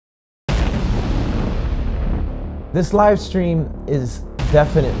This live stream is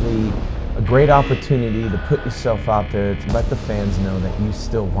definitely a great opportunity to put yourself out there, to let the fans know that you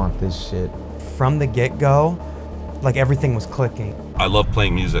still want this shit. From the get-go, like everything was clicking. I love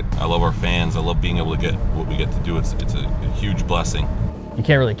playing music. I love our fans. I love being able to get what we get to do. It's a huge blessing. You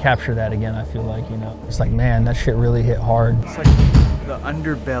can't really capture that again, I feel like, you know. It's like, man, that shit really hit hard. It's like the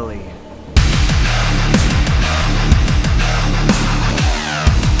underbelly.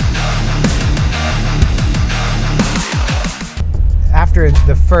 After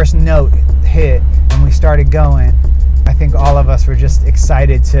the first note hit and we started going, I think all of us were just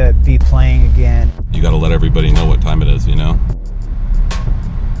excited to be playing again. You got to let everybody know what time it is, you know?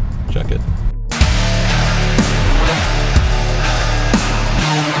 Check it.